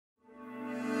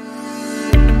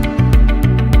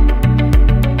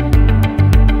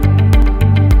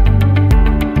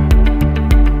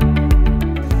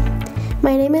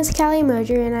Callie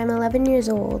Mosier and I'm 11 years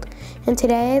old, and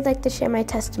today I'd like to share my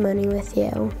testimony with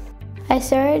you. I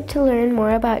started to learn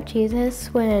more about Jesus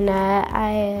when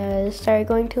I started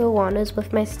going to Awanas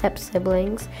with my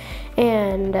step-siblings,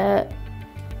 and I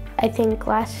think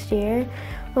last year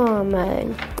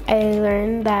I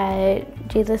learned that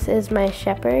Jesus is my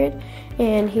shepherd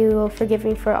and he will forgive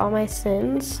me for all my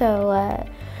sins. So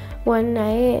one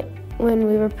night when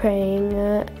we were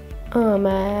praying,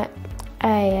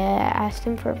 I asked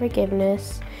him for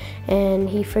forgiveness and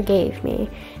he forgave me.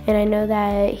 And I know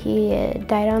that he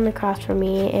died on the cross for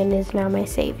me and is now my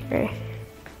Savior.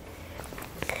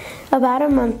 About a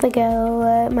month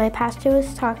ago, my pastor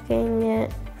was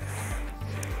talking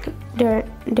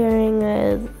during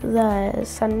the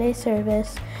Sunday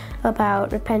service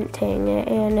about repenting,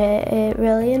 and it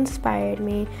really inspired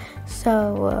me.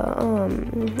 So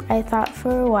I thought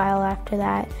for a while after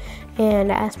that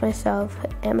and asked myself,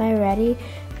 am I ready?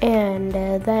 And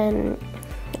then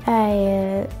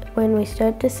when we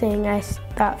started to sing, I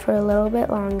thought for a little bit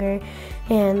longer,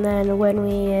 and then when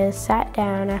we sat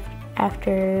down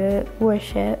after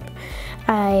worship,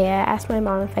 I asked my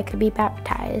mom if I could be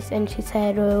baptized, and she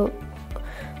said,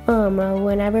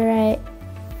 whenever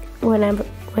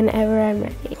I'm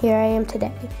ready. Here I am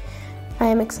today. I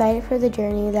am excited for the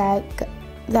journey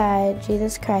that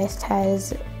Jesus Christ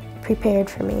has prepared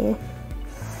for me.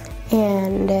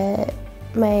 And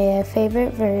my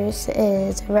favorite verse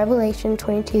is Revelation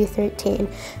 22:13.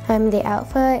 I'm the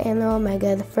Alpha and the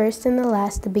Omega, the first and the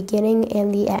last, the beginning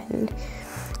and the end.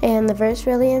 And the verse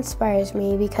really inspires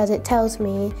me because it tells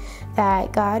me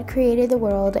that God created the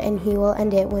world and he will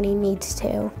end it when he needs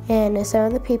to. And some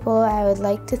of the people I would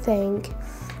like to thank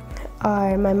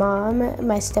are my mom,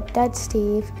 my stepdad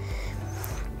Steve,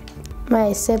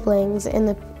 my siblings, and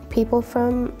the people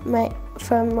from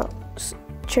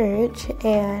church,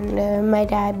 and my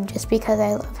dad, just because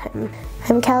I love him.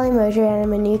 I'm Callie Mosier and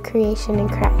I'm a new creation in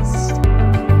Christ.